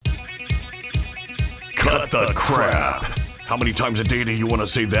Cut the crap. How many times a day do you want to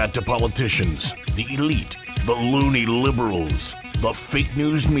say that to politicians, the elite, the loony liberals, the fake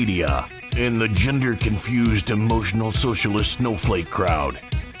news media, and the gender-confused emotional socialist snowflake crowd?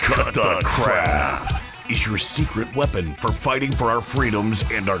 Cut the crap is your secret weapon for fighting for our freedoms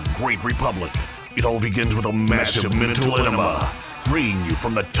and our great republic. It all begins with a massive mental enema, freeing you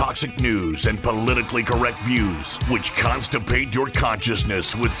from the toxic news and politically correct views, which constipate your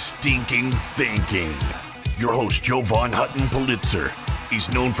consciousness with stinking thinking. Your host, Jovan Hutton Pulitzer.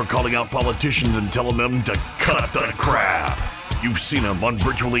 He's known for calling out politicians and telling them to cut the crap. You've seen him on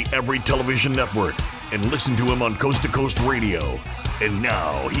virtually every television network and listened to him on Coast to Coast Radio. And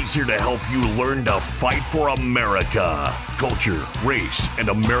now he's here to help you learn to fight for America. Culture, race, and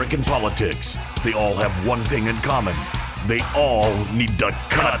American politics. They all have one thing in common. They all need to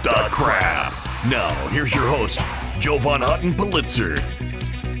cut the crap. Now, here's your host, Jovan Hutton Pulitzer.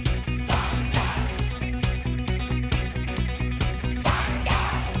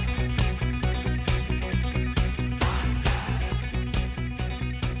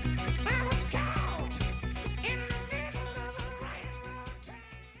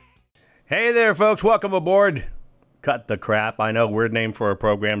 Hey there, folks. Welcome aboard. Cut the crap. I know, weird name for a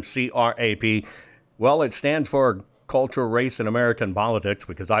program, CRAP. Well, it stands for Culture, Race, and American Politics,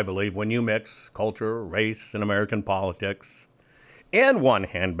 because I believe when you mix culture, race, and American politics in one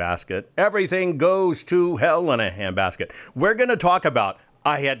handbasket, everything goes to hell in a handbasket. We're going to talk about,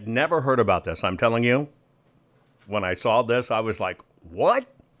 I had never heard about this, I'm telling you. When I saw this, I was like,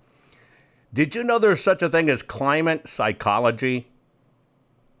 what? Did you know there's such a thing as climate psychology?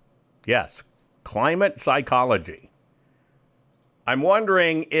 Yes, climate psychology. I'm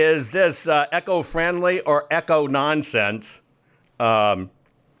wondering, is this eco-friendly or eco-nonsense? And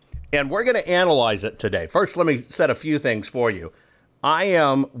we're going to analyze it today. First, let me set a few things for you. I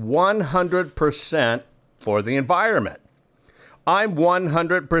am 100% for the environment. I'm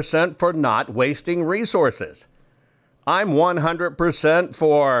 100% for not wasting resources. I'm 100%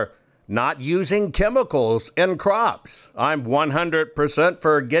 for not using chemicals in crops. I'm 100%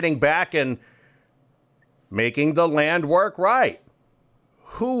 for getting back and making the land work right.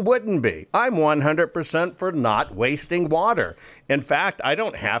 Who wouldn't be? I'm 100% for not wasting water. In fact, I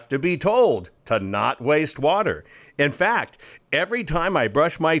don't have to be told to not waste water. In fact, every time I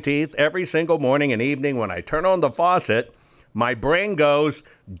brush my teeth, every single morning and evening when I turn on the faucet, my brain goes,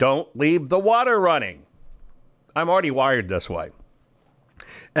 don't leave the water running. I'm already wired this way.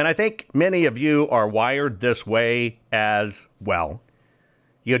 And I think many of you are wired this way as well.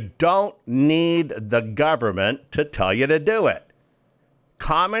 You don't need the government to tell you to do it.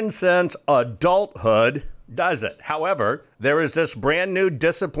 Common sense adulthood does it. However, there is this brand new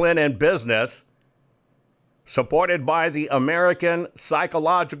discipline in business supported by the American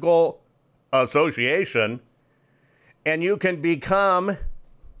Psychological Association, and you can become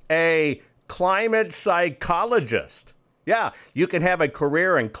a climate psychologist. Yeah, you can have a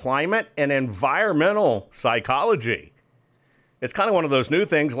career in climate and environmental psychology. It's kind of one of those new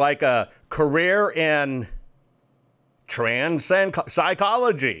things like a career in trans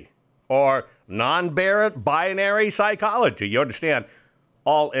psychology or non-binary psychology. You understand,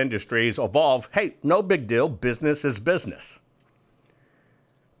 all industries evolve. Hey, no big deal. Business is business.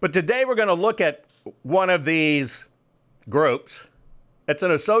 But today we're going to look at one of these groups. It's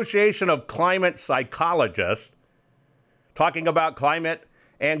an association of climate psychologists talking about climate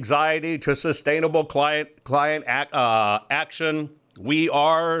anxiety to sustainable client action. We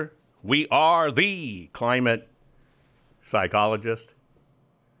are the climate psychologist.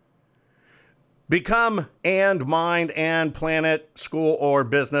 Become and mind and planet, school, or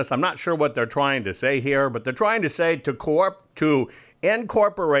business. I'm not sure what they're trying to say here, but they're trying to say to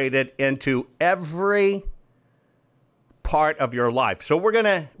incorporate it into every part of your life. So we're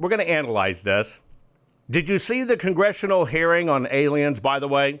gonna analyze this. Did you see the congressional hearing on aliens, by the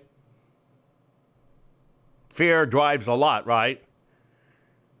way? Fear drives a lot, right?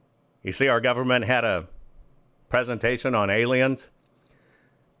 You see, our government had a presentation on aliens.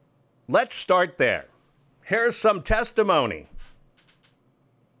 Let's start there. Here's some testimony,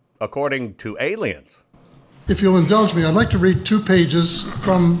 according to aliens. If you'll indulge me, I'd like to read 2 pages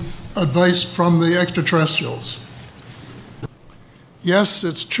from advice from the extraterrestrials. Yes,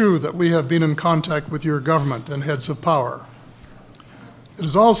 it's true that we have been in contact with your government and heads of power. It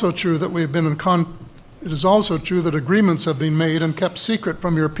is also true that it is also true that agreements have been made and kept secret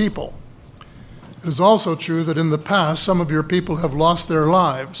from your people. It is also true that in the past, some of your people have lost their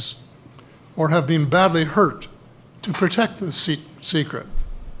lives or have been badly hurt to protect the secret.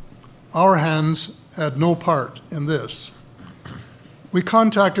 Our hands had no part in this. We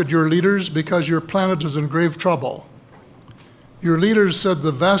contacted your leaders because your planet is in grave trouble. Your leaders said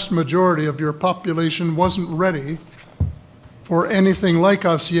the vast majority of your population wasn't ready for anything like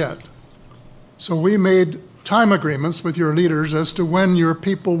us yet. So we made time agreements with your leaders as to when your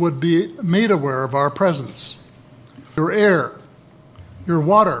people would be made aware of our presence. Your air, your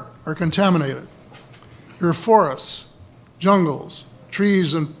water are contaminated. Your forests, jungles,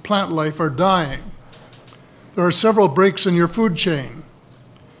 trees, and plant life are dying. There are several breaks in your food chain.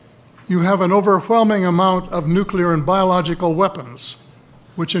 You have an overwhelming amount of nuclear and biological weapons,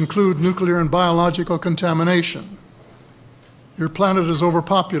 which include nuclear and biological contamination. Your planet is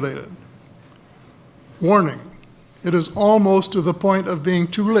overpopulated. Warning, it is almost to the point of being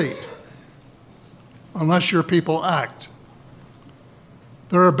too late, unless your people act.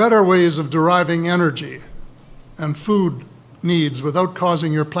 There are better ways of deriving energy and food needs without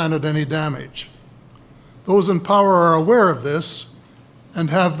causing your planet any damage. Those in power are aware of this and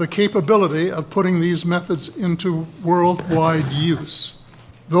have the capability of putting these methods into worldwide use.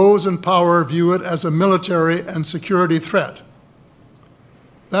 Those in power view it as a military and security threat.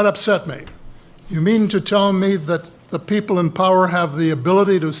 That upset me. You mean to tell me that the people in power have the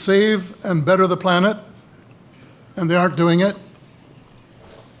ability to save and better the planet, and they aren't doing it?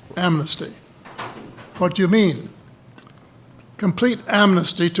 Amnesty. What do you mean? Complete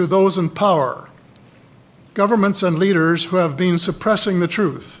amnesty to those in power, governments and leaders who have been suppressing the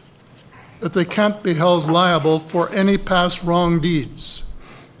truth, that they can't be held liable for any past wrong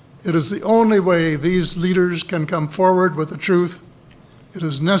deeds. It is the only way these leaders can come forward with the truth. It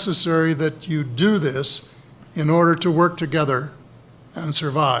is necessary that you do this in order to work together and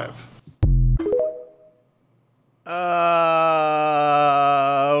survive.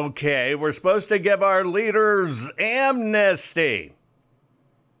 Okay, we're supposed to give our leaders amnesty.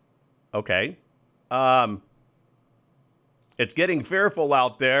 Okay. It's getting fearful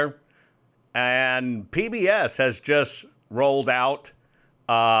out there, and PBS has just rolled out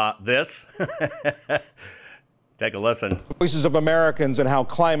this. Take a listen. Voices of Americans and how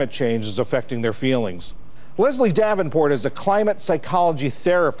climate change is affecting their feelings. Leslie Davenport is a climate psychology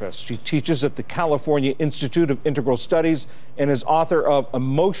therapist. She teaches at the California Institute of Integral Studies and is author of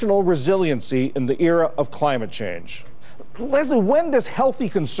Emotional Resiliency in the Era of Climate Change. Leslie, when does healthy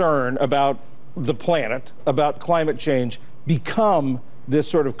concern about the planet, about climate change, become this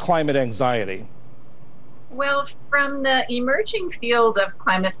sort of climate anxiety? Well, from the emerging field of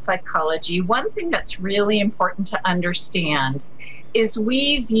climate psychology, one thing that's really important to understand is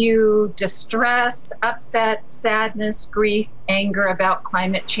we view distress, upset, sadness, grief, anger about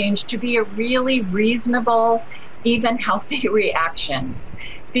climate change to be a really reasonable, even healthy reaction.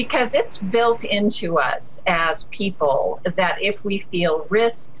 Because it's built into us as people that if we feel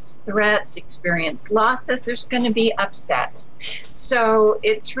risks, threats, experience losses, there's going to be upset. So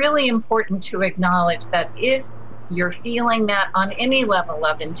it's really important to acknowledge that if you're feeling that on any level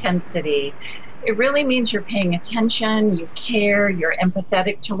of intensity, it really means you're paying attention, you care, you're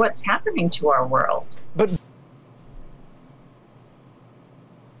empathetic to what's happening to our world.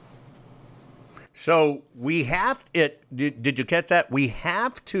 So we have it. Did you catch that? We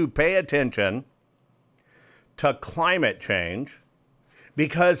have to pay attention to climate change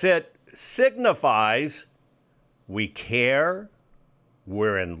because it signifies we care,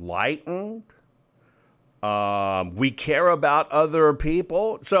 we're enlightened, we care about other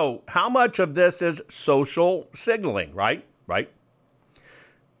people. So how much of this is social signaling, right? Right.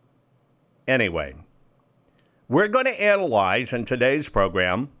 Anyway, we're going to analyze in today's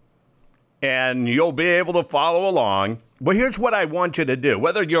program, and you'll be able to follow along. But here's what I want you to do.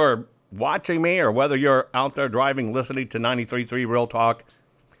 Whether you're watching me or whether you're out there driving, listening to 93.3 Real Talk,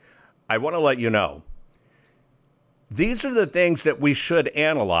 I want to let you know. These are the things that we should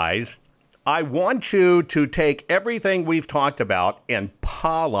analyze. I want you to take everything we've talked about in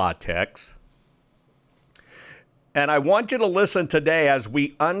politics, and I want you to listen today as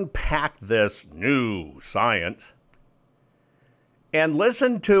we unpack this new science and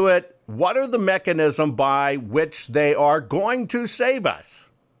listen to it. What are the mechanisms by which they are going to save us?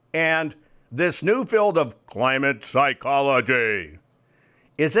 And this new field of climate psychology,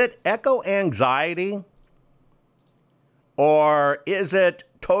 is it eco-anxiety? Or is it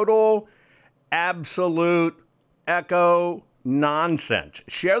total, absolute eco-nonsense?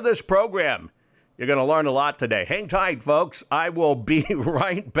 Share this program. You're going to learn a lot today. Hang tight, folks. I will be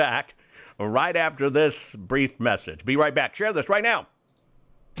right back right after this brief message. Be right back. Share this right now.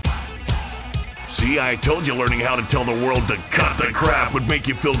 See, I told you learning how to tell the world to cut the crap would make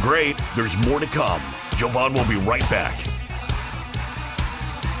you feel great. There's more to come. Jovan will be right back.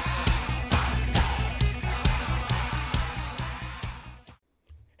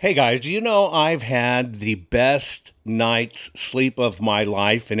 Hey guys, do you know I've had the best night's sleep of my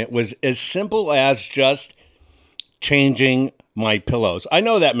life, and it was as simple as just changing my pillows. I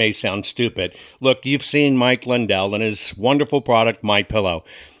know that may sound stupid. Look, you've seen Mike Lindell and his wonderful product, My Pillow.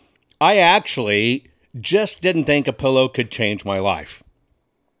 I actually just didn't think a pillow could change my life.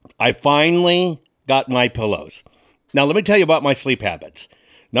 I finally got My Pillows. Now, let me tell you about my sleep habits.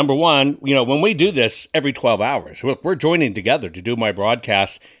 Number one, when we do this every 12 hours, look, we're joining together to do my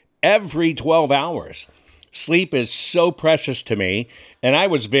broadcast every 12 hours. Sleep is so precious to me, and I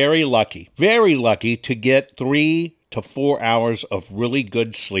was very lucky to get 3 to 4 hours of really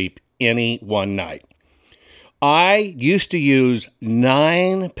good sleep any one night. I used to use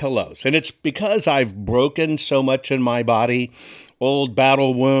 9 pillows, and it's because I've broken so much in my body, old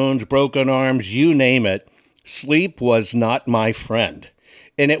battle wounds, broken arms, you name it. Sleep was not my friend.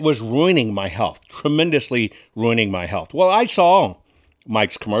 And it was ruining my health, tremendously ruining my health. Well, I saw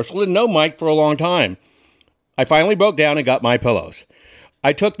Mike's commercial, didn't know Mike for a long time. I finally broke down and got My Pillows.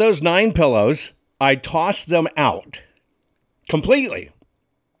 I took those 9 pillows, I tossed them out completely.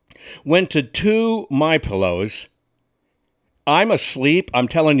 Went to 2 My Pillows. I'm asleep, I'm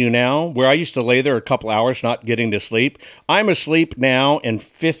telling you now, where I used to lay there a couple hours not getting to sleep. I'm asleep now in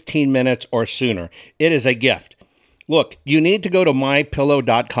 15 minutes or sooner. It is a gift. Look, you need to go to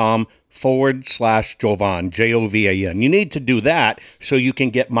mypillow.com/Jovan, Jovan. You need to do that so you can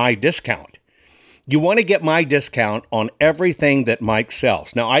get my discount. You want to get my discount on everything that Mike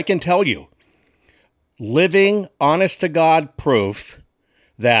sells. Now, I can tell you, living honest-to-God proof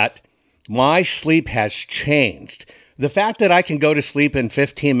that my sleep has changed. The fact that I can go to sleep in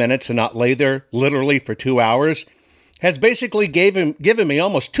 15 minutes and not lay there literally for 2 hours has basically given me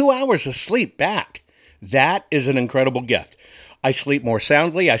almost 2 hours of sleep back. That is an incredible gift. I sleep more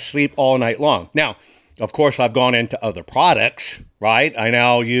soundly. I sleep all night long. Now, of course, I've gone into other products, right? I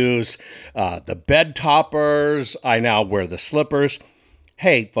now use the bed toppers. I now wear the slippers.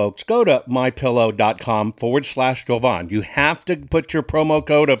 Hey, folks, go to mypillow.com/Jovan. You have to put your promo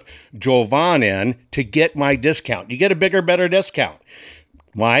code of Jovan in to get my discount. You get a bigger, better discount.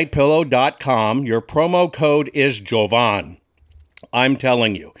 mypillow.com. Your promo code is Jovan. I'm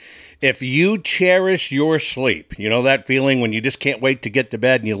telling you. If you cherish your sleep, you know that feeling when you just can't wait to get to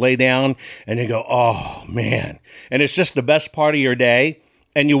bed and you lay down and you go, oh man, and it's just the best part of your day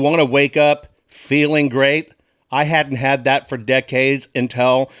and you want to wake up feeling great. I hadn't had that for decades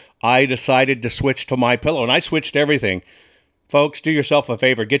until I decided to switch to My Pillow, and I switched everything. Folks, do yourself a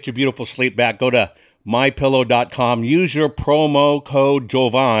favor, get your beautiful sleep back. Go to mypillow.com, use your promo code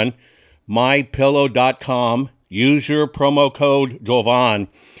Jovan, mypillow.com, use your promo code Jovan.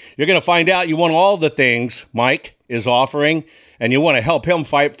 You're going to find out you want all the things Mike is offering, and you want to help him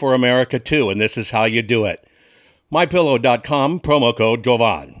fight for America too, and this is how you do it. MyPillow.com, promo code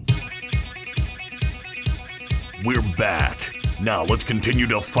Jovan. We're back. Now let's continue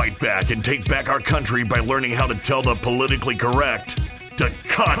to fight back and take back our country by learning how to tell the politically correct to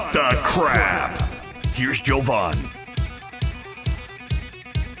cut the crap. Here's Jovan.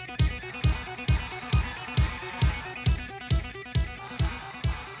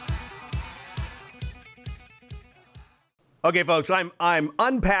 Okay, folks, I'm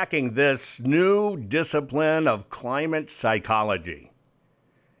unpacking this new discipline of climate psychology.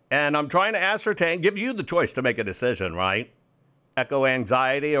 And I'm trying to ascertain, give you the choice to make a decision, right? Echo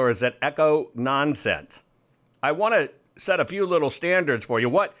anxiety, or is it echo nonsense? I want to set a few little standards for you.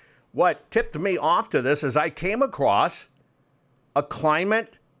 What tipped me off to this is I came across a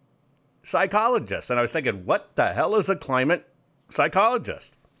climate psychologist. And I was thinking, what the hell is a climate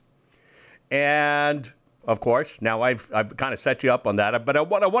psychologist? And of course, now I've kind of set you up on that, but I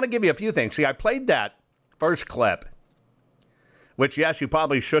want to give you a few things. See, I played that first clip, which, yes, you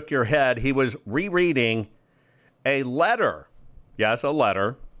probably shook your head. He was rereading a letter, yes, a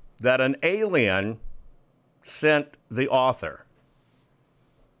letter, that an alien sent the author.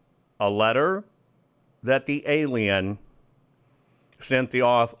 A letter that the alien sent the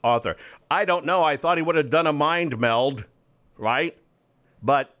author. I don't know. I thought he would have done a mind meld, right?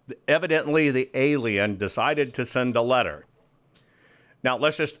 But evidently the alien decided to send a letter. Now,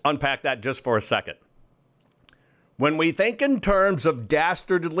 let's just unpack that just for a second. When we think in terms of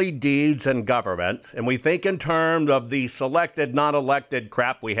dastardly deeds in government, and we think in terms of the selected, not elected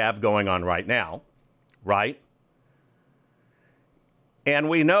crap we have going on right now, right? And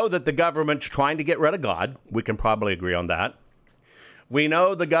we know that the government's trying to get rid of God. We can probably agree on that. We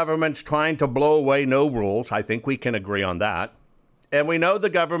know the government's trying to blow away no rules. I think we can agree on that. And we know the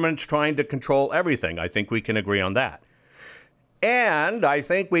government's trying to control everything. I think we can agree on that. And I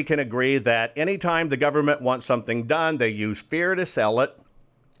think we can agree that anytime the government wants something done, they use fear to sell it,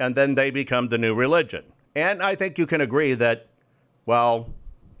 and then they become the new religion. And I think you can agree that, well,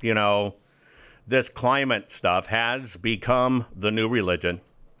 you know, this climate stuff has become the new religion.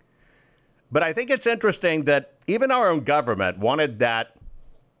 But I think it's interesting that even our own government wanted that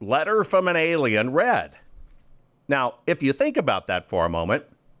letter from an alien read. Now, if you think about that for a moment,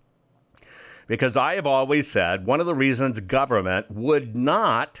 because I have always said one of the reasons government would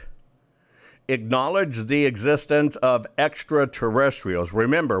not acknowledge the existence of extraterrestrials.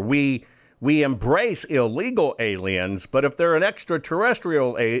 Remember, we embrace illegal aliens, but if they're an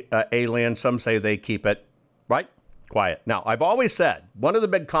extraterrestrial alien, some say they keep it, right, quiet. Now, I've always said one of the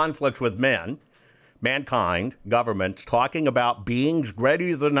big conflicts with mankind, governments, talking about beings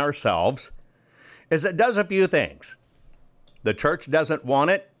greater than ourselves, is it does a few things. The church doesn't want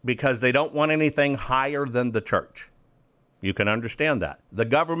it because they don't want anything higher than the church. You can understand that. The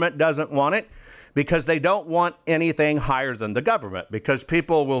government doesn't want it because they don't want anything higher than the government, because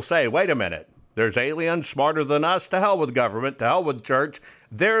people will say, wait a minute, there's aliens smarter than us, to hell with government, to hell with church.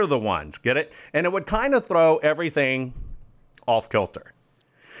 They're the ones, get it? And it would kind of throw everything off kilter.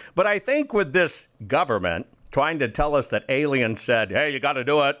 But I think with this government trying to tell us that aliens said, hey, you got to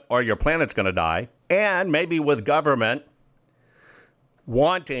do it or your planet's going to die, and maybe with government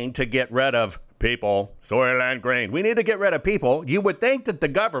wanting to get rid of people, soil and grain. We need to get rid of people. You would think that the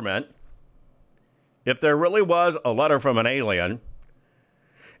government, if there really was a letter from an alien,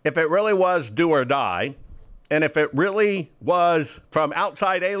 if it really was do or die, and if it really was from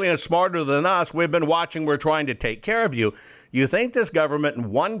outside aliens smarter than us, we've been watching, we're trying to take care of you. You think this government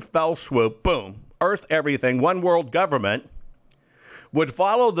in one fell swoop, boom, earth everything, one world government, would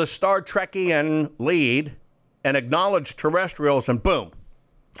follow the Star Trekian lead and acknowledge terrestrials, and boom,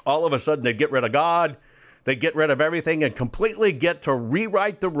 all of a sudden they'd get rid of God, they'd get rid of everything and completely get to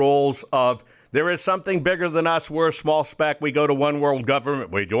rewrite the rules of there is something bigger than us, we're a small speck, we go to one world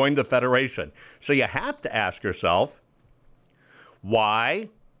government, we join the Federation. So you have to ask yourself, why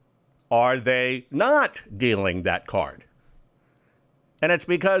are they not dealing that card? And it's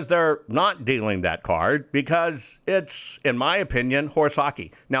because they're not dealing that card because it's, in my opinion, horse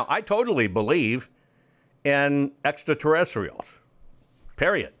hockey. Now, I totally believe in extraterrestrials,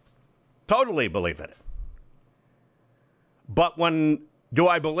 period. Totally believe in it. But do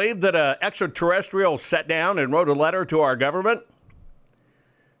I believe that an extraterrestrial sat down and wrote a letter to our government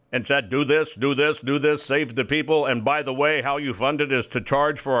and said, do this, do this, do this, save the people, and by the way, how you fund it is to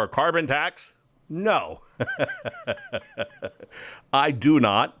charge for our carbon tax? No. I do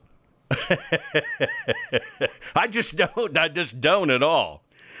not. I just don't at all,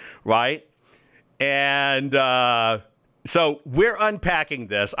 right? And so we're unpacking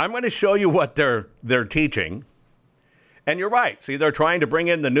this. I'm going to show you what they're teaching. And you're right. See, they're trying to bring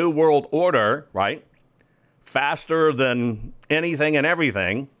in the New World Order, right? Faster than anything and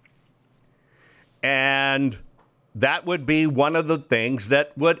everything. And that would be one of the things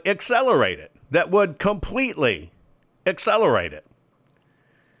that would accelerate it, that would completely accelerate it.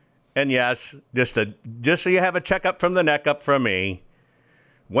 And yes, just so you have a checkup from the neck up from me,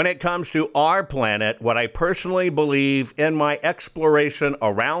 when it comes to our planet, what I personally believe in my exploration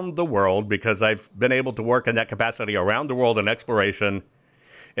around the world, because I've been able to work in that capacity around the world in exploration.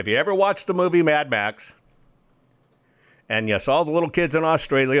 If you ever watched the movie Mad Max, and you saw the little kids in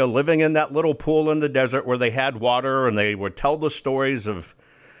Australia living in that little pool in the desert where they had water and they would tell the stories of,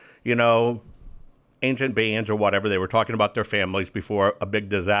 ancient beings or whatever. They were talking about their families before a big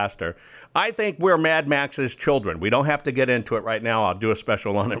disaster. I think we're Mad Max's children. We don't have to get into it right now. I'll do a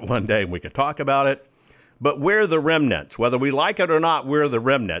special on it one day and we can talk about it. But we're the remnants. Whether we like it or not, we're the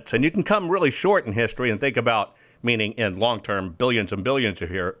remnants. And you can come really short in history and think about, meaning in long-term billions and billions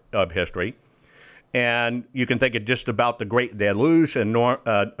of history. And you can think of just about the Great Deluge and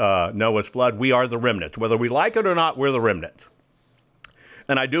Noah's flood. We are the remnants. Whether we like it or not, we're the remnants.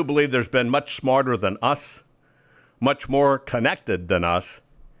 And I do believe there's been much smarter than us, much more connected than us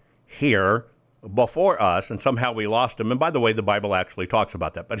here before us, and somehow we lost them. And by the way, the Bible actually talks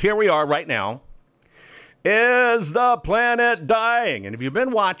about that. But here we are right now. Is the planet dying? And if you've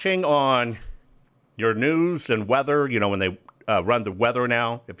been watching on your news and weather, when they run the weather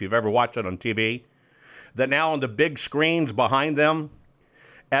now, if you've ever watched it on TV, that now on the big screens behind them,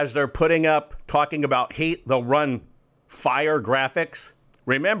 as they're putting up, talking about heat, they'll run fire graphics.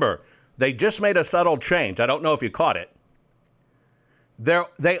 Remember, they just made a subtle change. I don't know if you caught it.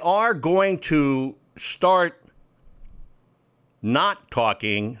 They are going to start not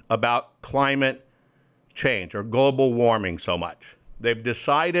talking about climate change or global warming so much. They've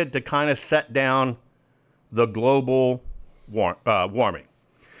decided to kind of set down the global warming.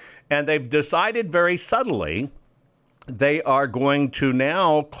 And they've decided very subtly they are going to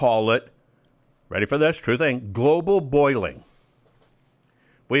now call it, ready for this, true thing, global boiling.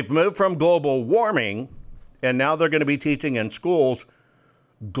 We've moved from global warming, and now they're going to be teaching in schools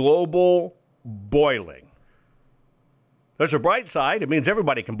global boiling. There's a bright side. It means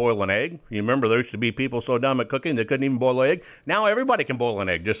everybody can boil an egg. You remember there used to be people so dumb at cooking they couldn't even boil an egg. Now everybody can boil an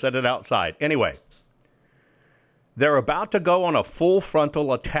egg. Just set it outside. Anyway, they're about to go on a full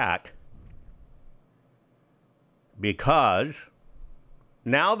frontal attack because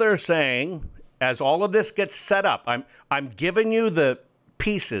now they're saying, as all of this gets set up, I'm giving you the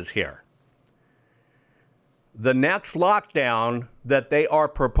pieces here. The next lockdown that they are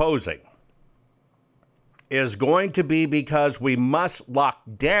proposing is going to be because we must lock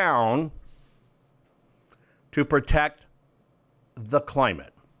down to protect the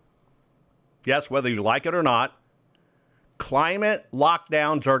climate. Yes, whether you like it or not, climate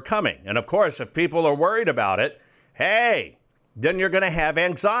lockdowns are coming. And of course, if people are worried about it, hey, then you're going to have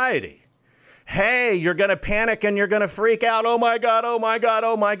anxiety. Hey, you're going to panic and you're going to freak out. Oh my God, oh my God,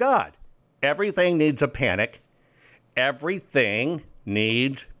 oh my God. Everything needs a panic. Everything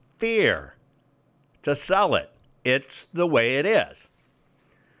needs fear to sell it. It's the way it is.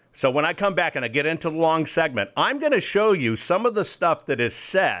 So when I come back and I get into the long segment, I'm going to show you some of the stuff that is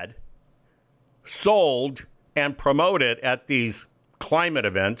said, sold, and promoted at these climate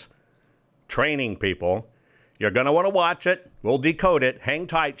events, training people. You're going to want to watch it. We'll decode it. Hang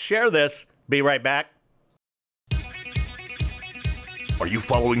tight. Share this. Be right back. Are you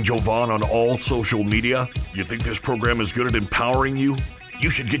following Jovan on all social media? You think this program is good at empowering you? You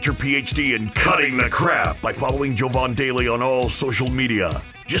should get your PhD in cutting the crap by following Jovan daily on all social media.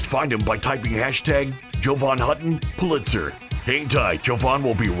 Just find him by typing hashtag Jovan Hutton Pulitzer. Hang tight. Jovan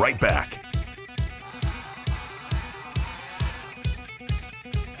will be right back.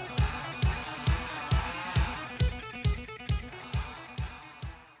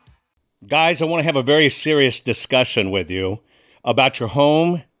 Guys, I want to have a very serious discussion with you about your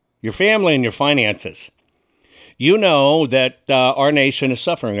home, your family, and your finances. You know that our nation is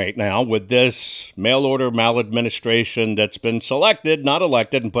suffering right now with this mail-order maladministration that's been selected, not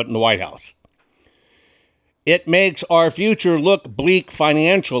elected, and put in the White House. It makes our future look bleak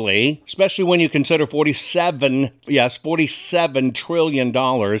financially, especially when you consider $47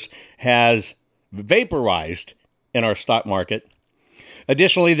 trillion has vaporized in our stock market.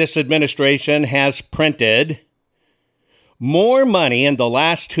 Additionally, this administration has printed more money in the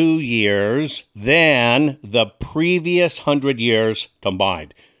last 2 years than the previous 100 years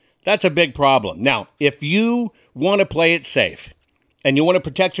combined. That's a big problem. Now, if you want to play it safe and you want to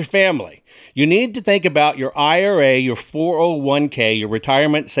protect your family, you need to think about your IRA, your 401k, your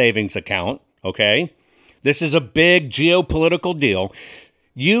retirement savings account, okay? This is a big geopolitical deal.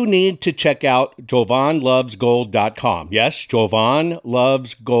 You need to check out JovanLovesGold.com. Yes,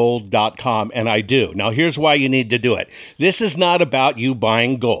 JovanLovesGold.com, and I do. Now, here's why you need to do it. This is not about you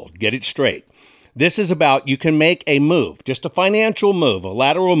buying gold. Get it straight. This is about you can make a move, just a financial move, a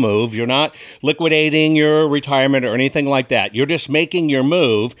lateral move. You're not liquidating your retirement or anything like that. You're just making your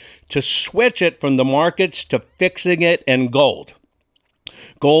move to switch it from the markets to fixing it in gold.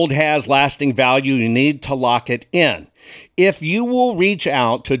 Gold has lasting value. You need to lock it in. If you will reach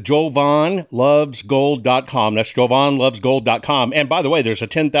out to JovanLovesGold.com, that's JovanLovesGold.com. And by the way, there's a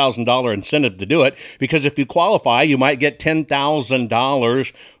 $10,000 incentive to do it because if you qualify, you might get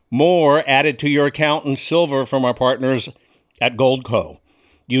 $10,000 more added to your account in silver from our partners at Goldco.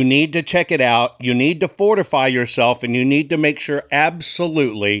 You need to check it out. You need to fortify yourself, and you need to make sure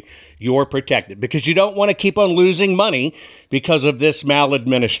absolutely you're protected because you don't want to keep on losing money because of this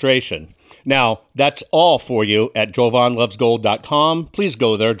maladministration. Now, that's all for you at JovanLovesGold.com. Please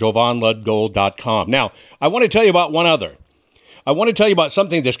go there, JovanLovesGold.com. Now, I want to tell you about one other. I want to tell you about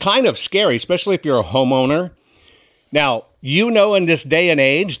something that's kind of scary, especially if you're a homeowner. Now, you know in this day and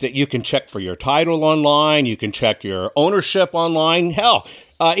age that you can check for your title online, you can check your ownership online. Hell,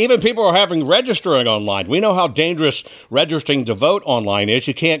 even people are having registering online. We know how dangerous registering to vote online is.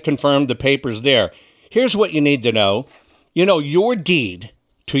 You can't confirm the papers there. Here's what you need to know. You know, your deed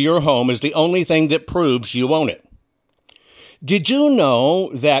to your home is the only thing that proves you own it. Did you know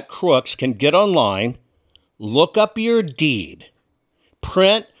that crooks can get online, look up your deed,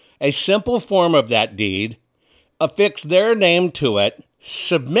 print a simple form of that deed, affix their name to it,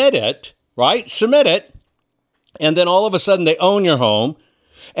 submit it, right? Submit it, and then all of a sudden they own your home,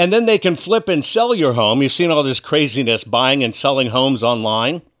 and then they can flip and sell your home. You've seen all this craziness buying and selling homes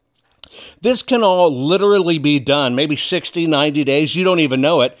online. This can all literally be done, maybe 60, 90 days, you don't even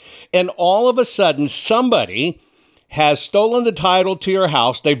know it, and all of a sudden somebody has stolen the title to your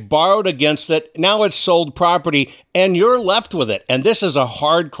house. They've borrowed against it. Now it's sold property, and you're left with it. And this is a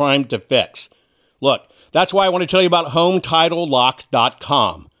hard crime to fix. Look, that's why I want to tell you about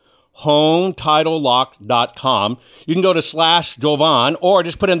HomeTitleLock.com. HomeTitleLock.com. You can go to /Jovan or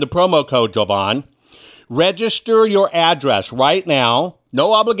just put in the promo code Jovan. Register your address right now.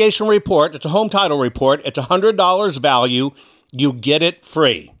 No obligation report. It's a home title report. It's $100 value. You get it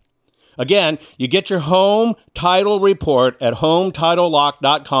free. Again, you get your home title report at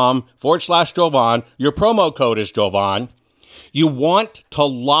HomeTitleLock.com /Jovan. Your promo code is Jovan. You want to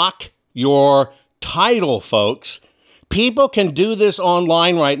lock your title, folks. People can do this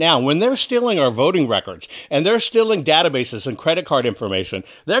online right now. When they're stealing our voting records and they're stealing databases and credit card information,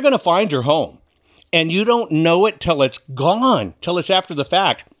 they're going to find your home. And you don't know it till it's gone, till it's after the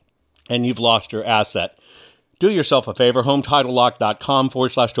fact, and you've lost your asset. Do yourself a favor, HomeTitleLock.com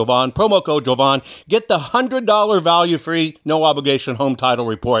 /Jovan, promo code Jovan. Get the $100 value free, no obligation home title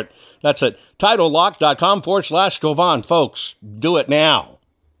report. That's it, TitleLock.com /Jovan. Folks, do it now.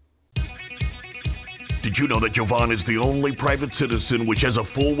 Did you know that Jovan is the only private citizen which has a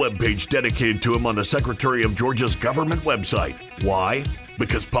full webpage dedicated to him on the Secretary of Georgia's government website? Why?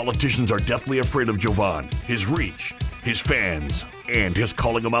 Because politicians are deathly afraid of Jovan, his reach, his fans, and his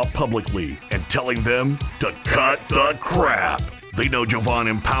calling them out publicly and telling them to cut the crap. They know Jovan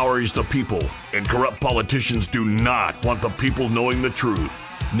empowers the people, and corrupt politicians do not want the people knowing the truth.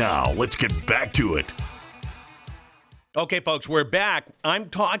 Now, let's get back to it. Okay, folks, we're back. I'm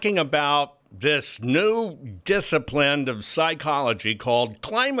talking about this new discipline of psychology called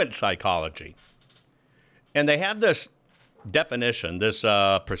climate psychology. And they have this definition, this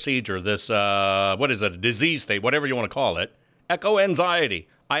procedure, this, a disease state, whatever you want to call it, eco-anxiety.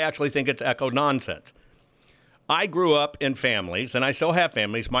 I actually think it's eco-nonsense. I grew up in families, and I still have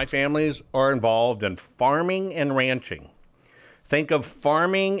families. My families are involved in farming and ranching. Think of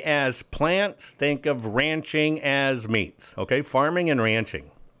farming as plants, think of ranching as meats, okay? Farming and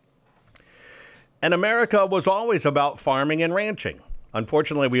ranching. And America was always about farming and ranching.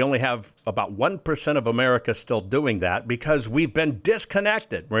 Unfortunately, we only have about 1% of America still doing that because we've been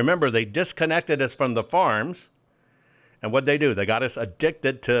disconnected. Remember, they disconnected us from the farms. And what'd they do? They got us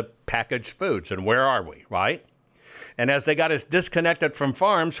addicted to packaged foods. And where are we, right? And as they got us disconnected from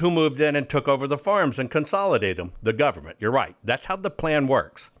farms, who moved in and took over the farms and consolidated them? The government. You're right. That's how the plan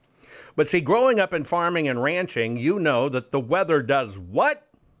works. But see, growing up in farming and ranching, you know that the weather does what?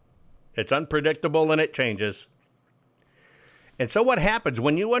 It's unpredictable and it changes. And so what happens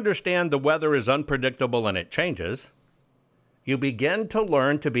when you understand the weather is unpredictable and it changes, you begin to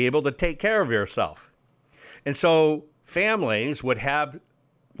learn to be able to take care of yourself. And so families would have,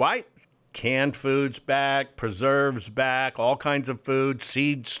 right? Canned foods back, preserves back, all kinds of food,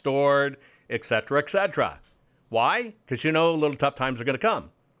 seeds stored, etc., etc. Why? Because you know little tough times are going to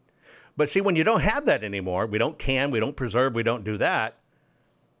come. But see, when you don't have that anymore, we don't can, we don't preserve, we don't do that,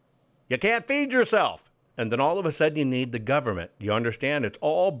 you can't feed yourself. And then all of a sudden you need the government. You understand? It's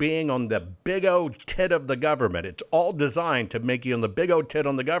all being on the big old tit of the government. It's all designed to make you on the big old tit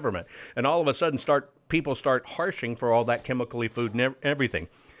on the government. And all of a sudden people start harshing for all that chemically food and everything.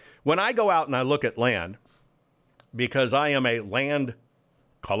 When I go out and I look at land, because I am a land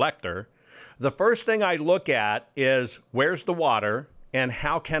collector, the first thing I look at is where's the water and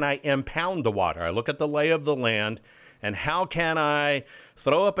how can I impound the water? I look at the lay of the land and how can I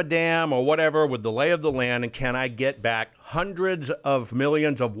throw up a dam or whatever with the lay of the land and can I get back hundreds of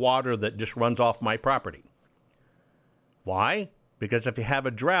millions of water that just runs off my property? Why? Because if you have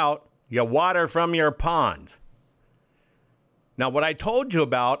a drought, you water from your ponds. Now, what I told you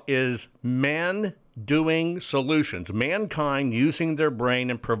about is men doing solutions, mankind using their brain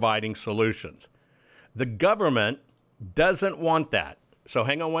and providing solutions. The government doesn't want that. So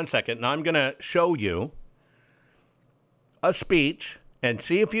hang on one second. Now I'm going to show you a speech and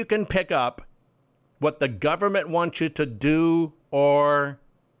see if you can pick up what the government wants you to do or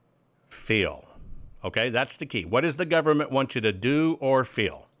feel. Okay, that's the key. What does the government want you to do or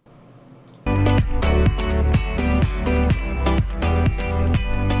feel?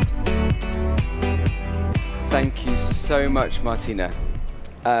 Thank you so much, Martina.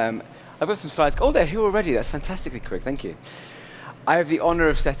 I've got some slides. Oh, they're here already. That's fantastically quick. Thank you. I have the honor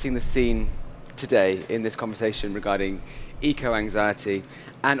of setting the scene today in this conversation regarding eco-anxiety,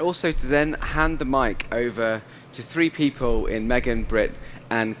 and also to then hand the mic over to three people in Megan, Britt,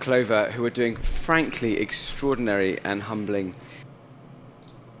 and Clover who are doing frankly extraordinary and humbling.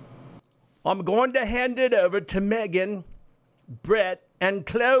 I'm going to hand it over to Megan, Britt, and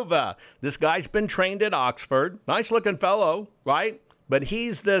Clover. This guy's been trained at Oxford. Nice looking fellow, right? But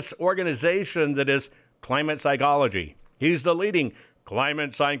he's this organization that is climate psychology. He's the leading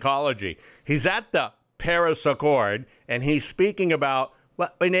climate psychology. He's at the Paris Accord, and he's speaking about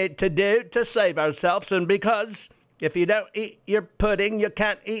what we need to do to save ourselves. And because if you don't eat your pudding, you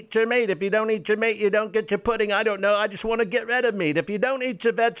can't eat your meat. If you don't eat your meat, you don't get your pudding. I don't know. I just want to get rid of meat. If you don't eat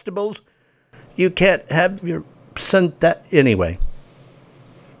your vegetables, you can't have your anyway.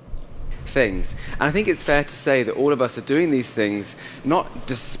 Things. And I think it's fair to say that all of us are doing these things not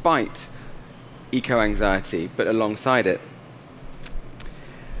despite eco-anxiety, but alongside it.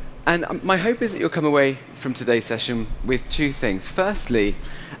 And my hope is that you'll come away from today's session with two things. Firstly,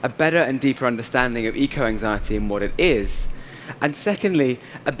 a better and deeper understanding of eco-anxiety and what it is. And secondly,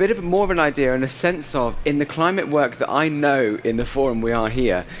 a bit of more of an idea and a sense of, in the climate work that I know in the forum we are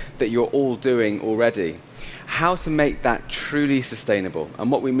here, that you're all doing already, how to make that truly sustainable.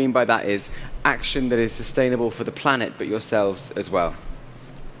 And what we mean by that is action that is sustainable for the planet, but yourselves as well.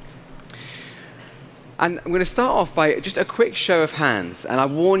 And I'm going to start off by just a quick show of hands. And I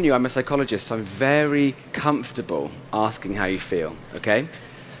warn you, I'm a psychologist, so I'm very comfortable asking how you feel, okay?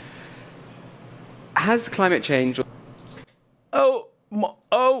 Has climate change...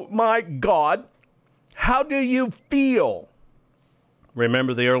 Oh my God. How do you feel?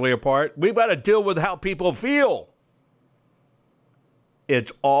 Remember the earlier part? We've got to deal with how people feel.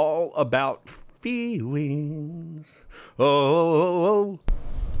 It's all about feelings. Oh.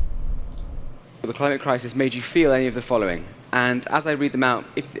 The climate crisis made you feel any of the following. And as I read them out,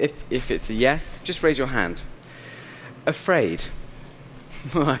 if it's a yes, just raise your hand. Afraid.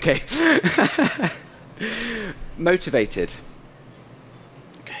 Okay. Motivated.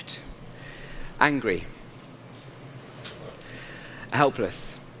 Good. Angry.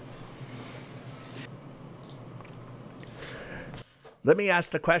 Helpless. Let me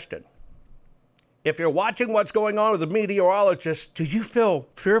ask the question. If you're watching what's going on with the meteorologists, do you feel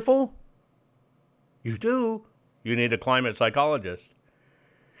fearful? You do. You need a climate psychologist.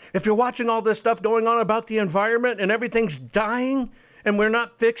 If you're watching all this stuff going on about the environment and everything's dying and we're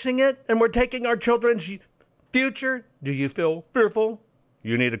not fixing it and we're taking our children's future, do you feel fearful?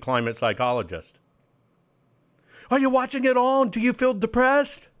 You need a climate psychologist. Are you watching it all? Do you feel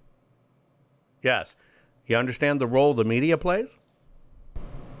depressed? Yes. You understand the role the media plays?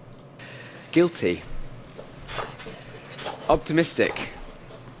 Guilty. Optimistic.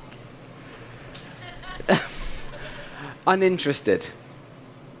 Uninterested.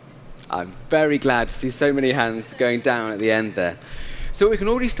 I'm very glad to see so many hands going down at the end there. So what we can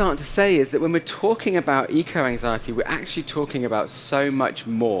already start to say is that when we're talking about eco-anxiety, we're actually talking about so much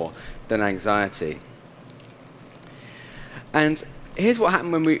more than anxiety. And here's what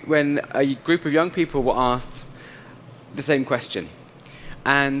happened when a group of young people were asked the same question.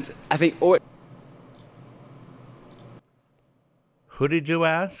 And I think... Who did you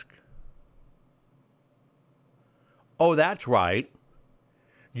ask? Oh, that's right.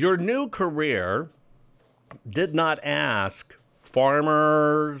 Your new career did not ask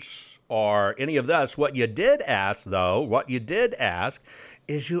farmers or any of this. What you did ask,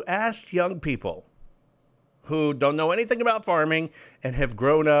 is you asked young people who don't know anything about farming and have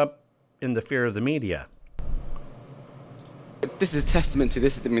grown up in the fear of the media. This is a testament to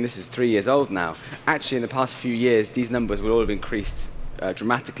this. I mean, this is 3 years old now. Actually, in the past few years, these numbers will all have increased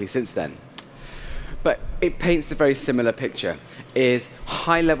dramatically since then. But it paints a very similar picture, is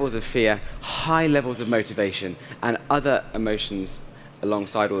high levels of fear, high levels of motivation, and other emotions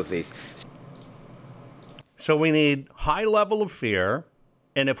alongside all of these. So we need high level of fear,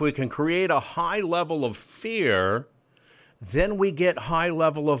 and if we can create a high level of fear, then we get high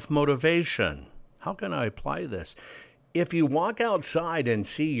level of motivation. How can I apply this? If you walk outside and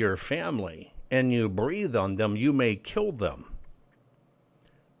see your family and you breathe on them, you may kill them.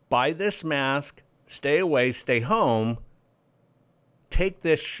 Buy this mask, stay away, stay home, take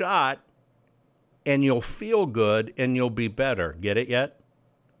this shot, and you'll feel good and you'll be better. Get it yet?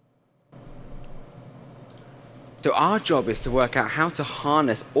 So our job is to work out how to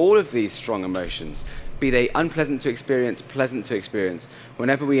harness all of these strong emotions, be they unpleasant to experience, pleasant to experience,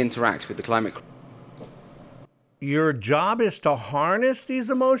 whenever we interact with the climate crisis. Your job is to harness these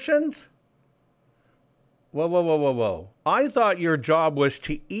emotions? Whoa. I thought your job was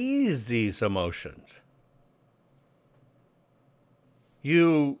to ease these emotions.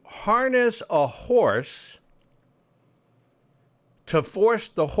 You harness a horse to force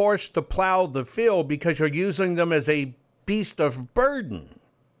the horse to plow the field because you're using them as a beast of burden.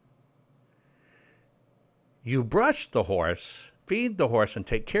 You brush the horse, feed the horse, and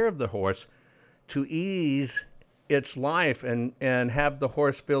take care of the horse to ease its life and have the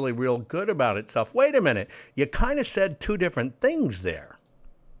horse feel real good about itself. Wait a minute. You kind of said two different things there.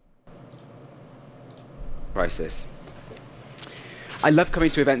 crisis. I love coming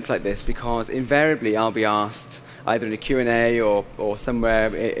to events like this because invariably I'll be asked, either in a Q&A or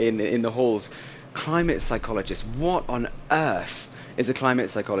somewhere in the halls, climate psychologist, what on earth is a climate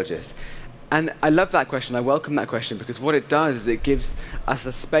psychologist? And I love that question, I welcome that question, because what it does is it gives us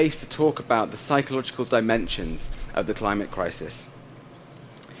a space to talk about the psychological dimensions of the climate crisis.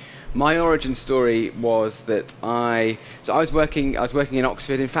 My origin story was that I was working in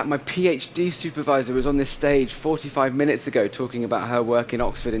Oxford. In fact, my PhD supervisor was on this stage 45 minutes ago talking about her work in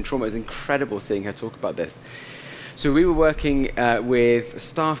Oxford in trauma. It was incredible seeing her talk about this. So we were working with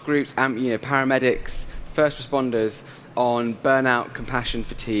staff groups, paramedics, first responders on burnout, compassion,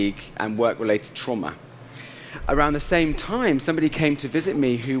 fatigue, and work-related trauma. Around the same time, somebody came to visit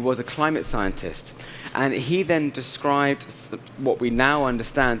me who was a climate scientist, and he then described what we now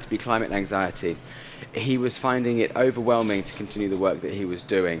understand to be climate anxiety. He was finding it overwhelming to continue the work that he was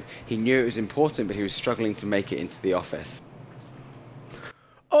doing. He knew it was important, but he was struggling to make it into the office.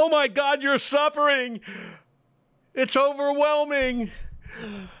 Oh my God, you're suffering! It's overwhelming!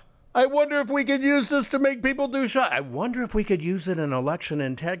 I wonder if we could use this to make people do I wonder if we could use it in election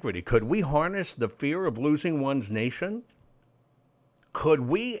integrity. Could we harness the fear of losing one's nation? Could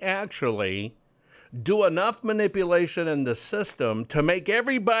we actually do enough manipulation in the system to make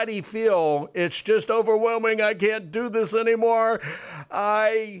everybody feel it's just overwhelming, I can't do this anymore,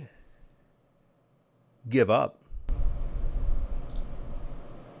 I give up?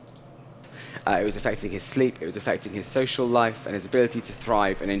 It was affecting his sleep, it was affecting his social life and his ability to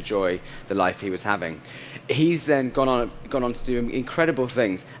thrive and enjoy the life he was having. He's then gone on to do incredible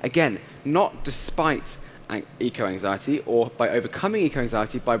things. Again, not despite eco-anxiety or by overcoming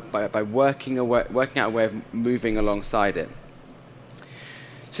eco-anxiety, by working out a way of moving alongside it.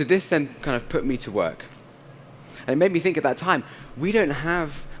 So this then kind of put me to work. And it made me think at that time, we don't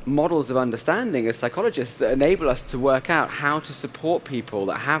have models of understanding as psychologists that enable us to work out how to support people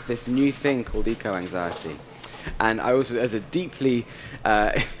that have this new thing called eco-anxiety. And I also,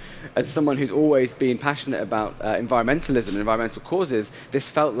 as someone who's always been passionate about environmentalism and environmental causes, this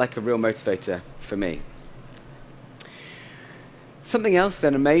felt like a real motivator for me. Something else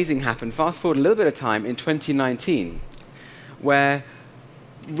then amazing happened, fast forward a little bit of time, in 2019, where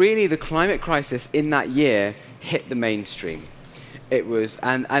really the climate crisis in that year hit the mainstream. It was,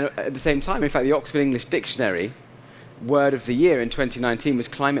 and at the same time, in fact, the Oxford English Dictionary word of the year in 2019 was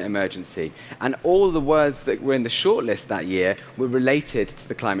climate emergency. And all the words that were in the shortlist that year were related to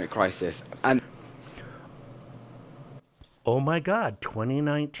the climate crisis. And oh my God,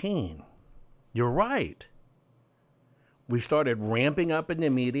 2019. You're right. We started ramping up in the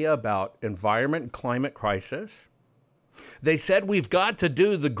media about environment and climate crisis. They said we've got to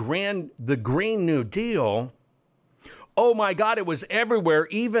do the Green New Deal. Oh my God, it was everywhere.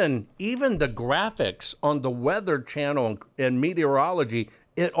 Even the graphics on the Weather Channel and meteorology,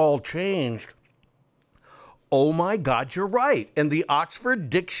 it all changed. Oh my God, you're right. And the Oxford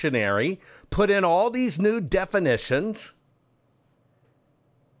Dictionary put in all these new definitions.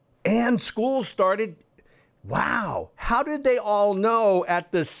 And schools started, wow, how did they all know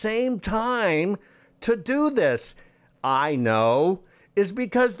at the same time to do this? I know, is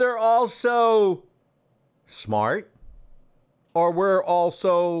because they're all so smart. Or we're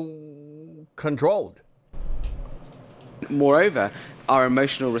also controlled. Moreover, our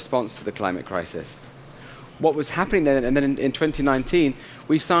emotional response to the climate crisis. What was happening then, and then in 2019,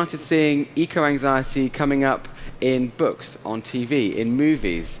 we started seeing eco-anxiety coming up in books, on TV, in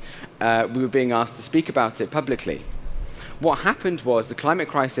movies. We were being asked to speak about it publicly. What happened was the climate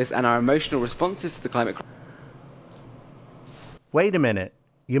crisis and our emotional responses to the climate crisis. Wait a minute.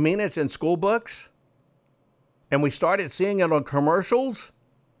 You mean it's in school books? And we started seeing it on commercials,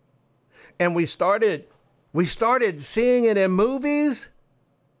 and we started seeing it in movies,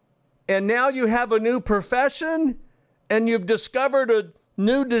 and now you have a new profession, and you've discovered a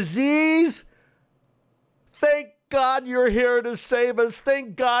new disease. Thank God you're here to save us.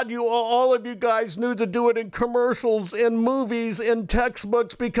 Thank God all of you guys knew to do it in commercials, in movies, in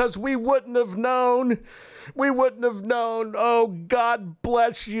textbooks, because we wouldn't have known. We wouldn't have known. Oh, God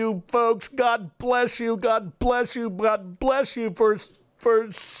bless you, folks. God bless you. God bless you. God bless you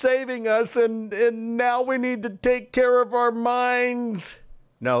for saving us. And now we need to take care of our minds.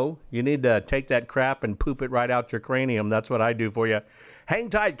 No, you need to take that crap and poop it right out your cranium. That's what I do for you. Hang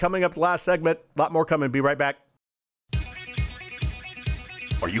tight. Coming up the last segment. A lot more coming. Be right back.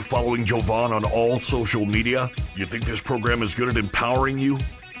 Are you following Jovan on all social media? You think this program is good at empowering you?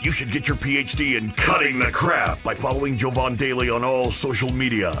 You should get your PhD in cutting the crap by following Jovan daily on all social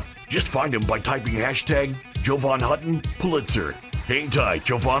media. Just find him by typing hashtag Jovan Hutton Pulitzer. Hang tight,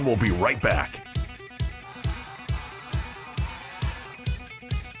 Jovan will be right back.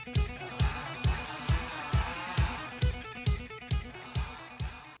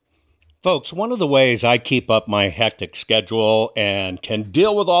 Folks, one of the ways I keep up my hectic schedule and can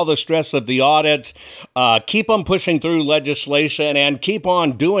deal with all the stress of the audits, keep on pushing through legislation, and keep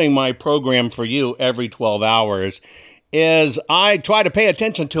on doing my program for you every 12 hours is I try to pay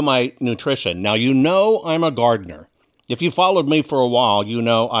attention to my nutrition. Now, you know I'm a gardener. If you followed me for a while, you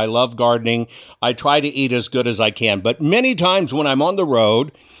know I love gardening. I try to eat as good as I can. But many times when I'm on the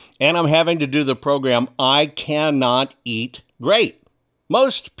road and I'm having to do the program, I cannot eat great.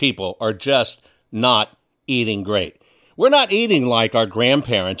 Most people are just not eating great. We're not eating like our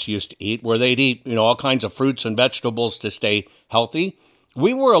grandparents used to eat, where they'd eat, all kinds of fruits and vegetables to stay healthy.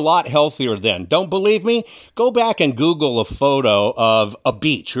 We were a lot healthier then. Don't believe me? Go back and Google a photo of a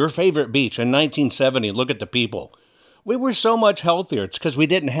beach, your favorite beach in 1970. Look at the people. We were so much healthier. It's because we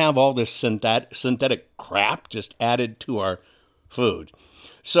didn't have all this synthetic crap just added to our food.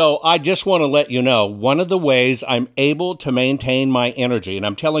 So I just want to let you know, one of the ways I'm able to maintain my energy, and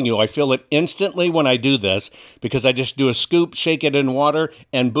I'm telling you, I feel it instantly when I do this, because I just do a scoop, shake it in water,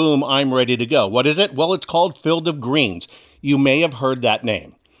 and boom, I'm ready to go. What is it? Well, it's called Field of Greens. You may have heard that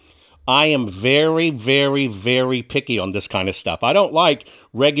name. I am very, very, very picky on this kind of stuff. I don't like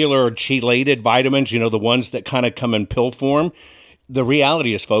regular chelated vitamins, the ones that kind of come in pill form. The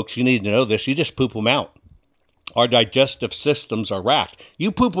reality is, folks, you need to know this, you just poop them out. Our digestive systems are racked.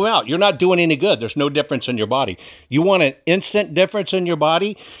 You poop them out. You're not doing any good. There's no difference in your body. You want an instant difference in your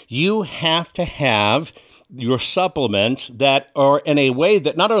body? You have to have your supplements that are in a way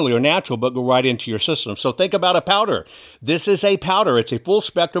that not only are natural, but go right into your system. So think about a powder. This is a powder. It's a full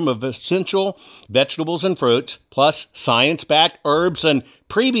spectrum of essential vegetables and fruits, plus science-backed herbs and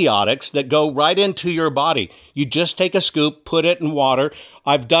prebiotics that go right into your body. You just take a scoop, put it in water.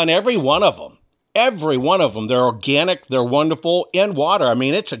 I've done every one of them. Every one of them. They're organic. They're wonderful in water. I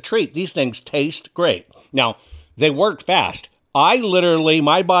mean, it's a treat. These things taste great. Now, they work fast.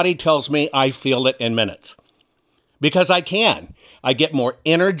 My body tells me I feel it in minutes because I can. I get more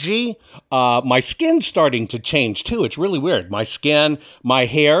energy. My skin's starting to change too. It's really weird. My skin, my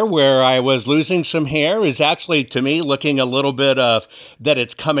hair, where I was losing some hair, is actually, to me, looking a little bit of that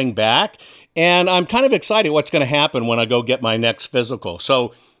it's coming back. And I'm kind of excited what's going to happen when I go get my next physical.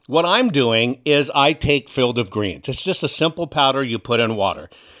 So what I'm doing is I take Field of Greens. It's just a simple powder you put in water.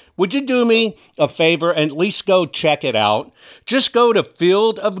 Would you do me a favor and at least go check it out? Just go to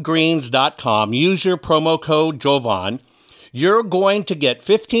fieldofgreens.com. Use your promo code Jovan. You're going to get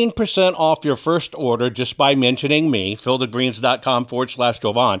 15% off your first order just by mentioning me,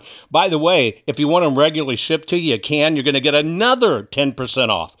 fieldofgreens.com/Jovan. By the way, if you want them regularly shipped to you, you can. You're going to get another 10%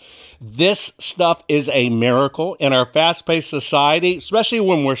 off. This stuff is a miracle in our fast-paced society, especially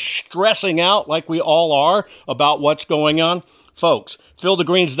when we're stressing out like we all are about what's going on. Folks,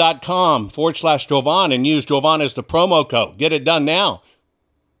 fieldofgreens.com/Jovan and use Jovan as the promo code. Get it done now.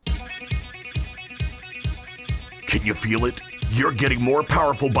 Can you feel it? You're getting more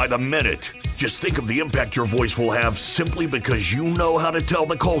powerful by the minute. Just think of the impact your voice will have simply because you know how to tell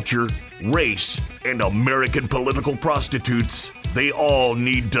the culture, race, and American political prostitutes they all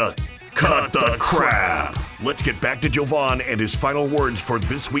need to cut the crap. Let's get back to Jovan and his final words for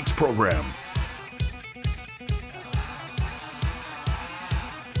this week's program.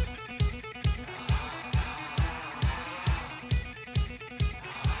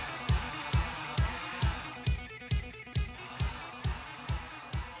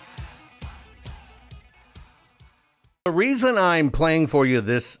 The reason I'm playing for you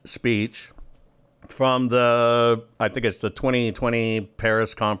this speech from I think it's the 2020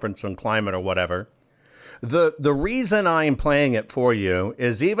 Paris Conference on Climate or whatever, the reason I'm playing it for you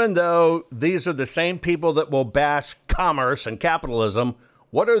is even though these are the same people that will bash commerce and capitalism,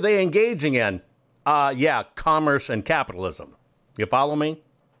 what are they engaging in? Commerce and capitalism. You follow me?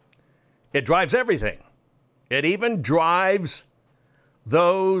 It drives everything. It even drives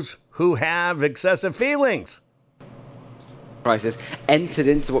those who have excessive feelings. Crisis entered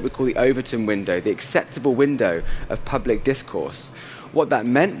into what we call the Overton window, the acceptable window of public discourse. What that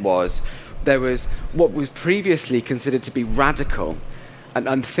meant was there was what was previously considered to be radical and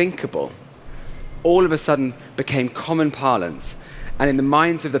unthinkable all of a sudden became common parlance and in the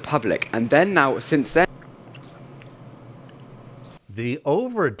minds of the public. And then now, since then... The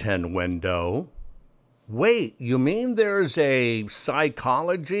Overton window? Wait, you mean there's a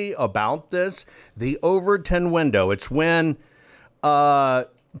psychology about this? The Overton window. It's when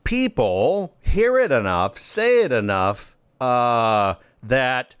people hear it enough, say it enough,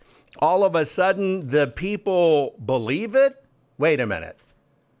 that all of a sudden the people believe it? Wait a minute.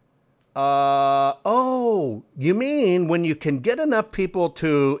 You mean when you can get enough people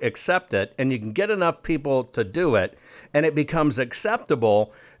to accept it and you can get enough people to do it and it becomes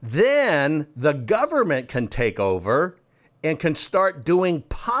acceptable, then the government can take over and can start doing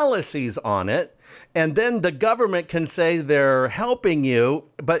policies on it. And then the government can say they're helping you,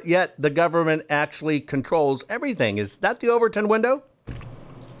 but yet the government actually controls everything. Is that the Overton window?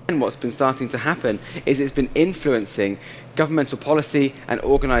 And what's been starting to happen is it's been influencing governmental policy and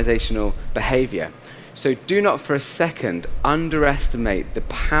organizational behavior. So do not for a second underestimate the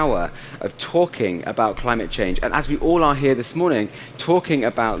power of talking about climate change. And as we all are here this morning, talking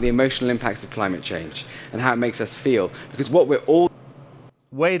about the emotional impacts of climate change and how it makes us feel. Because what we're all...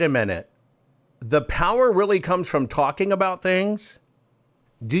 Wait a minute. The power really comes from talking about things?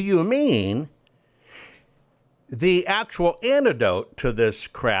 Do you mean the actual antidote to this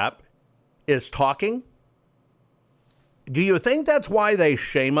crap is talking? Do you think that's why they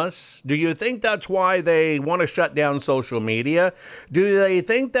shame us? Do you think that's why they want to shut down social media? Do they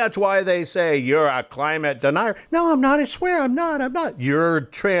think that's why they say you're a climate denier? No, I'm not. I swear I'm not. You're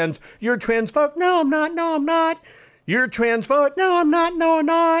transphobic. No, I'm not. You're transphobic. No, I'm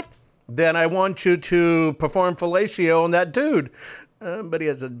not. Then I want you to perform fellatio on that dude. But he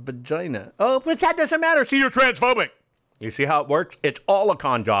has a vagina. Oh, but that doesn't matter. See, you're transphobic. You see how it works? It's all a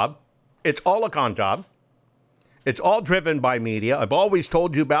con job. It's all driven by media. I've always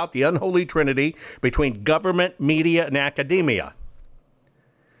told you about the unholy trinity between government, media, and academia.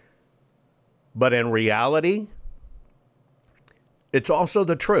 But in reality, it's also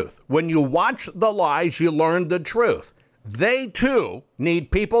the truth. When you watch the lies, you learn the truth. They, too,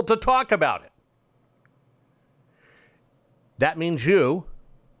 need people to talk about it. That means you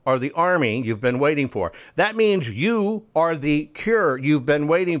are the army you've been waiting for. That means you are the cure you've been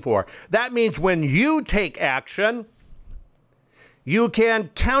waiting for. That means when you take action, you can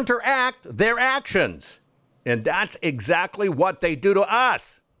counteract their actions. And that's exactly what they do to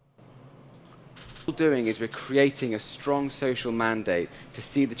us. What we're doing is we're creating a strong social mandate to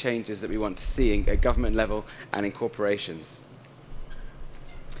see the changes that we want to see at government level and in corporations.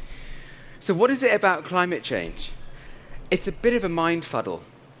 So what is it about climate change? It's a bit of a mind fuddle.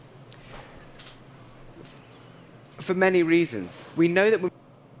 For many reasons. We know that...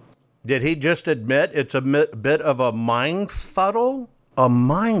 Did he just admit it's a bit of a mind fuddle? A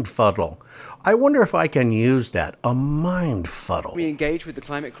mind fuddle. I wonder if I can use that. A mind fuddle. We engage with the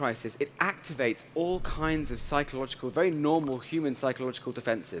climate crisis. It activates all kinds of psychological, very normal human psychological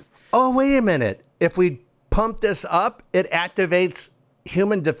defenses. Oh, wait a minute. If we pump this up, it activates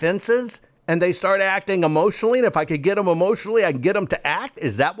human defenses and they start acting emotionally. And if I could get them emotionally, I can get them to act.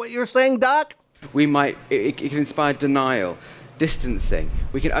 Is that what you're saying, Doc? It can inspire denial, distancing.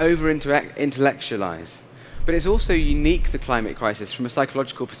 We can over-intellectualize. But it's also unique, the climate crisis, from a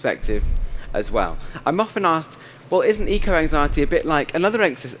psychological perspective as well. I'm often asked, well, isn't eco-anxiety a bit like another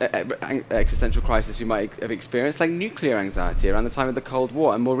existential crisis you might have experienced, like nuclear anxiety around the time of the Cold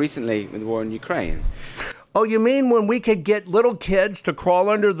War, and more recently with the war in Ukraine? Oh, you mean when we could get little kids to crawl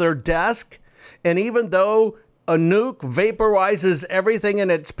under their desk, and even though a nuke vaporizes everything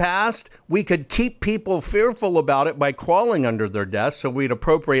in its path, we could keep people fearful about it by crawling under their desks, so we'd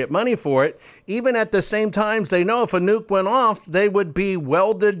appropriate money for it. Even at the same time, they know if a nuke went off, they would be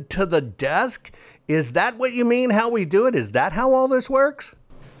welded to the desk. Is that what you mean, how we do it? Is that how all this works?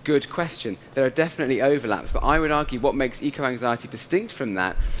 Good question. There are definitely overlaps, but I would argue what makes eco-anxiety distinct from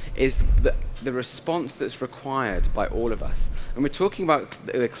that is the response that's required by all of us. When we're talking about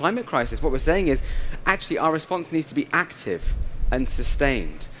the climate crisis, what we're saying is actually our response needs to be active and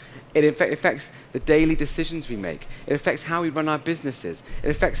sustained. It affects the daily decisions we make. It affects how we run our businesses. It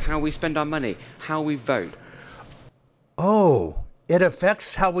affects how we spend our money, how we vote. Oh, it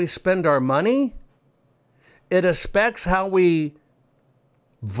affects how we spend our money? It affects how we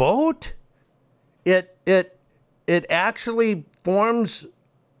vote? It actually forms,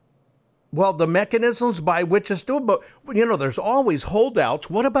 well, the mechanisms by which it's doing. But, you know, there's always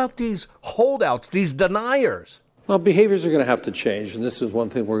holdouts. What about these holdouts, these deniers? Well, behaviors are going to have to change, and this is one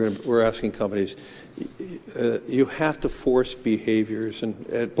thing we're asking companies. You have to force behaviors, and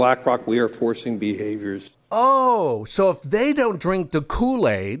at BlackRock, we are forcing behaviors. Oh, so if they don't drink the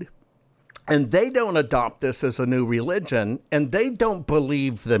Kool-Aid, and they don't adopt this as a new religion, and they don't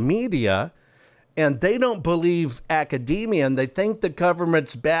believe the media, and they don't believe academia, and they think the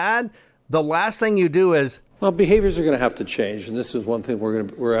government's bad, the last thing you do is... Well, behaviors are going to have to change, and this is one thing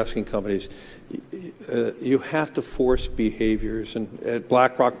we're asking companies. You have to force behaviors, and at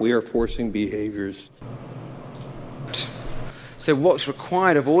BlackRock, we are forcing behaviors. So what's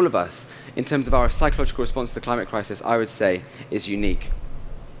required of all of us in terms of our psychological response to the climate crisis, I would say, is unique.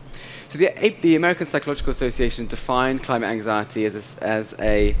 So the American Psychological Association defined climate anxiety as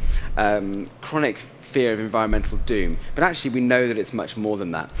a chronic fear of environmental doom. But actually, we know that it's much more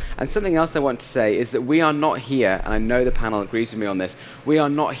than that. And something else I want to say is that we are not here, and I know the panel agrees with me on this, we are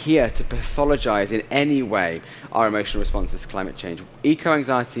not here to pathologize in any way our emotional responses to climate change.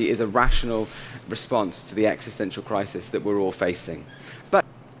 Eco-anxiety is a rational response to the existential crisis that we're all facing. But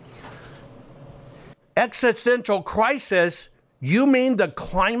Existential crisis? You mean the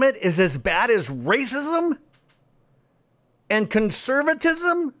climate is as bad as racism and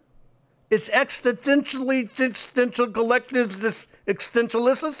conservatism? It's existential collective, this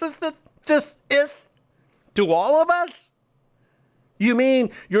existentialist is to all of us? You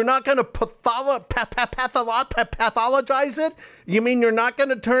mean you're not going to pathologize it? You mean you're not going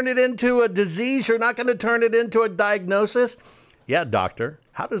to turn it into a disease? You're not going to turn it into a diagnosis? Yeah, doctor.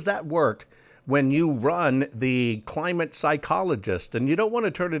 How does that work when you run the climate psychologist and you don't want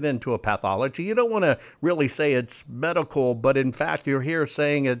to turn it into a pathology? You don't want to really say it's medical, but in fact, you're here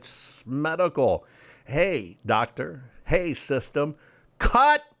saying it's medical. Hey, doctor. Hey, system.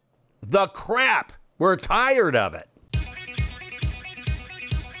 Cut the crap. We're tired of it.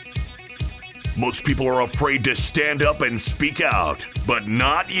 Most people are afraid to stand up and speak out, but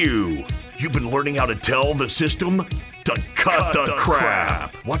not you. You've been learning how to tell the system to cut the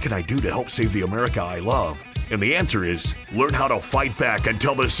crap. What can I do to help save the America I love? And the answer is learn how to fight back and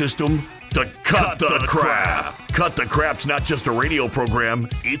tell the system to cut the crap. Cut the Crap's not just a radio program,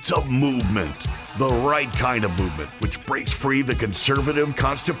 it's a movement. The right kind of movement, which breaks free the conservative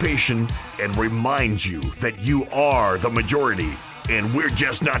constipation and reminds you that you are the majority. And we're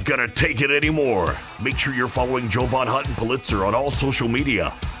just not gonna take it anymore. Make sure you're following Jovan Hutton Pulitzer on all social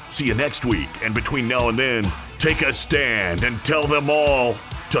media. See you next week, and between now and then, take a stand and tell them all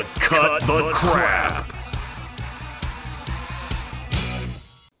to cut the crap.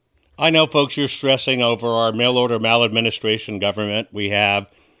 I know, folks, you're stressing over our mail-order maladministration government. We have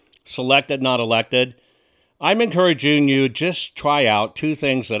selected, not elected. I'm encouraging you just try out 2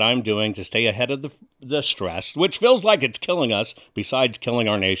 things that I'm doing to stay ahead of the stress, which feels like it's killing us, besides killing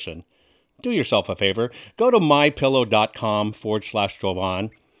our nation. Do yourself a favor. Go to mypillow.com/Jovan.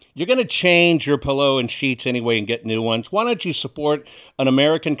 You're going to change your pillow and sheets anyway and get new ones. Why don't you support an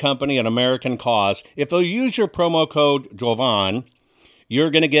American company, an American cause? If they'll use your promo code Jovan, you're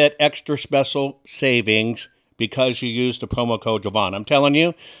going to get extra special savings because you used the promo code Jovan. I'm telling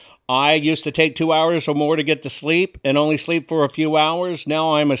you, I used to take 2 hours or more to get to sleep and only sleep for a few hours.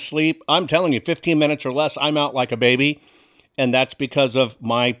 Now I'm asleep. I'm telling you, 15 minutes or less, I'm out like a baby. And that's because of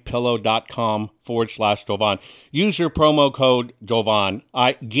mypillow.com/Jovan. Use your promo code Jovan.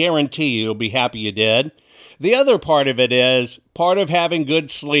 I guarantee you'll be happy you did. The other part of it is, part of having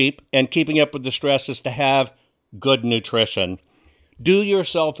good sleep and keeping up with the stress is to have good nutrition. Do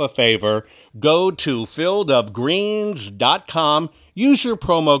yourself a favor. Go to fieldofgreens.com. Use your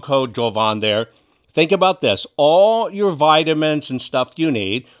promo code Jovan there. Think about this. All your vitamins and stuff you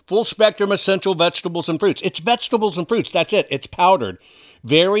need, full spectrum essential vegetables and fruits. It's vegetables and fruits. That's it. It's powdered.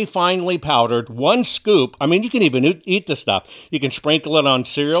 Very finely powdered. 1 scoop. I mean, you can even eat the stuff. You can sprinkle it on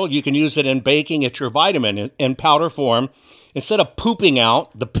cereal. You can use it in baking. It's your vitamin in powder form. Instead of pooping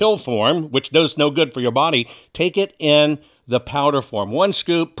out the pill form, which does no good for your body, take it in the powder form. 1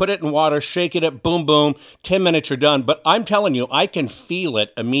 scoop, put it in water, shake it, boom, boom. 10 minutes, you're done. But I'm telling you, I can feel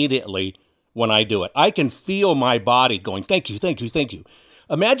it immediately when I do it. I can feel my body going, thank you, thank you, thank you.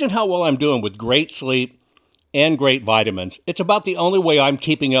 Imagine how well I'm doing with great sleep and great vitamins. It's about the only way I'm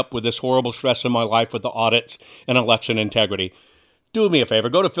keeping up with this horrible stress in my life with the audits and election integrity. Do me a favor.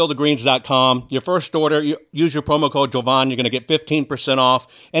 Go to fieldofgreens.com. Your first order, use your promo code Jovan. You're going to get 15% off.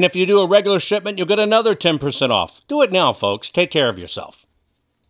 And if you do a regular shipment, you'll get another 10% off. Do it now, folks. Take care of yourself.